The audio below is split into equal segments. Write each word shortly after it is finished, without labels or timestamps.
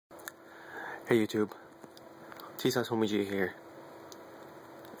Hey YouTube, Tyrone here,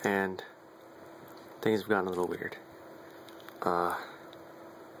 and things have gotten a little weird. In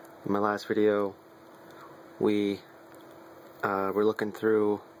my last video, we were looking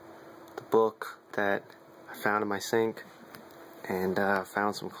through the book that I found in my sink, and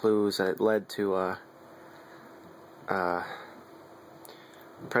found some clues that led to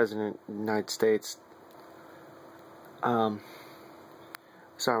President of the United States.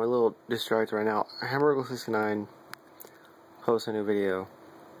 Sorry, I'm a little distracted right now. Hamburger69 posts a new video,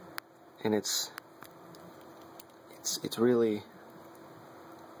 and it's really,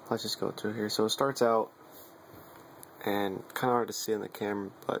 let's just go through here. So it starts out, and kind of hard to see in the camera,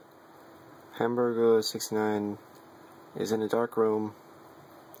 but Hamburger69 is in a dark room,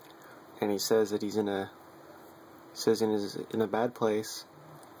 and he says that he's in a bad place.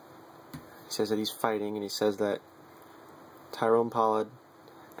 He says that he's fighting, and he says that Tyrone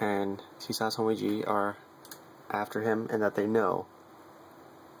and Tyrone are after him, and that they know.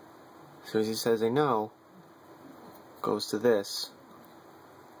 As soon as he says they know, goes to this,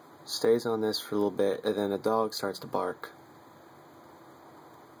 stays on this for a little bit, and then a dog starts to bark.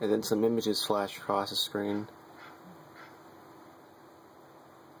 And then some images flash across the screen.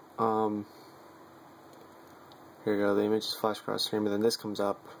 Here you go, the images flash across the screen, and then this comes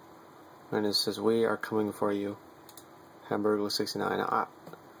up, and it says, "We are coming for you, Hamburger69.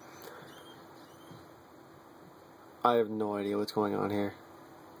 I have no idea what's going on here.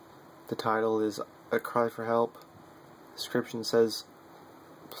 The title is A Cry for Help. The description says,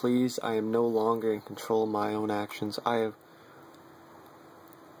 "Please, I am no longer in control of my own actions. I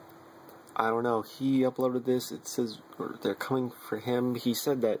don't know. He uploaded this. It says they're coming for him. He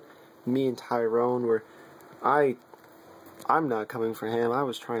said that me and Tyrone were... I'm not coming for him. I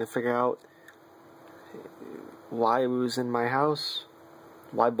was trying to figure out why he was in my house.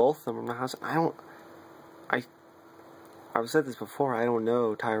 Why both of them were in my house. I've said this before, I don't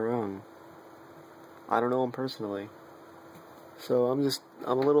know Tyrone. I don't know him personally. So I'm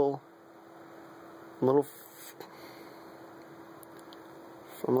a little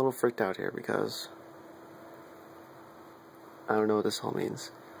freaked out here because I don't know what this all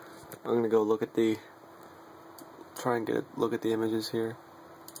means. I'm gonna go look at try and look at the images here.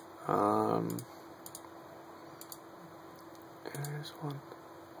 There's one.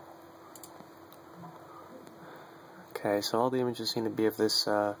 Okay, so all the images seem to be of this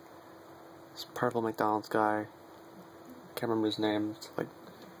purple McDonald's guy. Can't remember his name. It's like,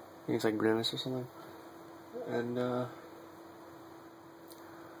 I think it's like Grimace or something. And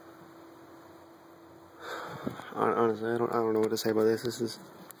honestly, I don't know what to say about this.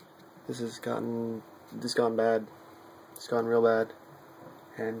 This has gone bad. It's gone real bad.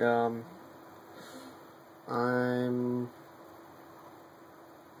 And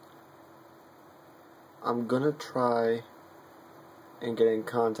I'm gonna try and get in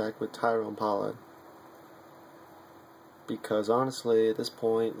contact with Tyrone, because honestly, at this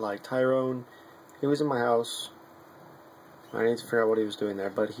point, like, Tyrone, he was in my house. I need to figure out what he was doing there,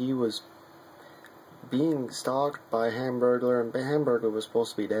 but he was being stalked by Hamburglar, and Hamburglar was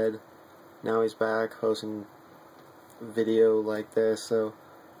supposed to be dead. Now he's back hosting video like this, so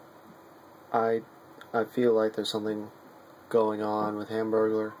I feel like there's something going on with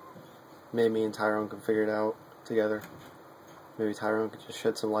Hamburglar. Maybe me and Tyrone can figure it out together. Maybe Tyrone could just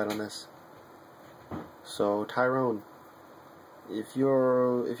shed some light on this. So Tyrone, if you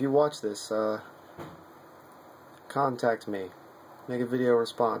watch this, contact me. Make a video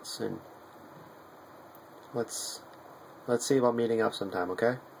response, and let's see about meeting up sometime,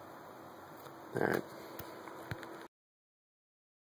 okay? Alright.